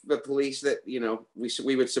chief of police that,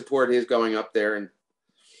 we would support his going up there and,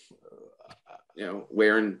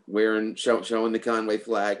 showing the Conway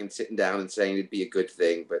flag and sitting down and saying it'd be a good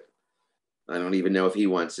thing. But I don't even know if he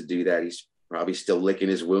wants to do that. He's probably still licking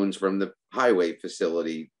his wounds from the highway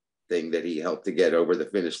facility thing that he helped to get over the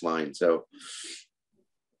finish line. So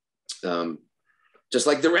just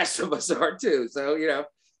like the rest of us are too. So,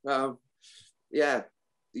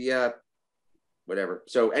 whatever.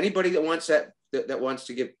 So anybody that wants that wants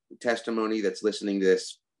to give testimony that's listening to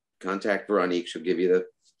this, contact Veronique. She'll give you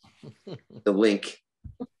the link.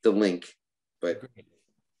 But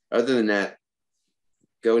other than that,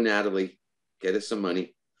 Go, Natalie. Get us some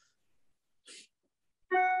money.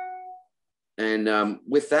 And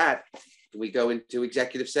with that, we go into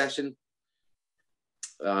executive session.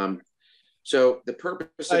 So the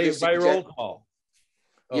purpose of this by roll call.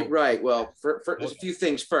 Oh. Right. Well, for a few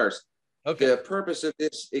things first. Okay. The purpose of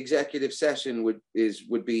this executive session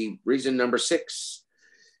would be reason number 6,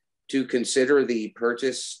 to consider the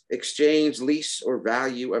purchase, exchange, lease, or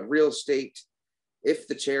value of real estate if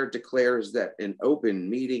the chair declares that an open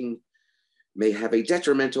meeting may have a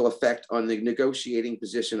detrimental effect on the negotiating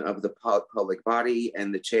position of the public body,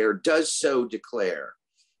 and the chair does so declare.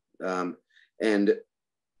 And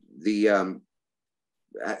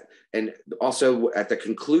also at the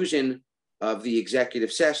conclusion of the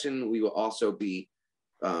executive session, we will also be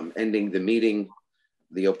ending the meeting,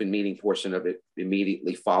 the open meeting portion of it,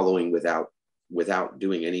 immediately following without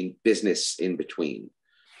doing any business in between.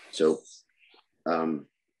 So,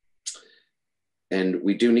 and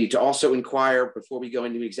we do need to also inquire before we go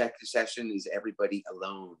into executive session, is everybody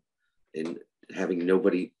alone and having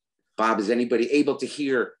nobody? Bob, is anybody able to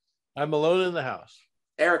hear? I'm alone in the house.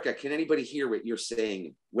 Erica, can anybody hear what you're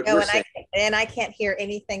saying? What no, we're and saying? I can't hear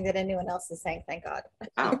anything that anyone else is saying, thank God.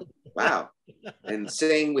 Wow, wow. And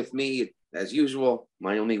saying with me, as usual,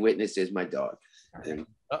 my only witness is my dog. And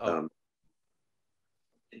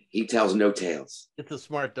he tells no tales. It's a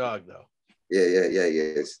smart dog, though. Yeah,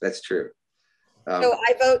 yes, that's true. So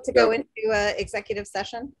I vote to go into executive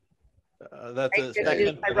session. That's a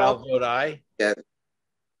second, and I'll vote aye. Yeah.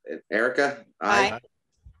 Erica, aye. Aye.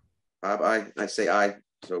 Bob, aye. I say aye.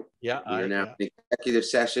 So yeah, we are now in executive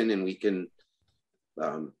session, and we can.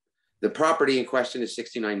 The property in question is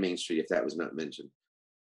 69 Main Street, if that was not mentioned.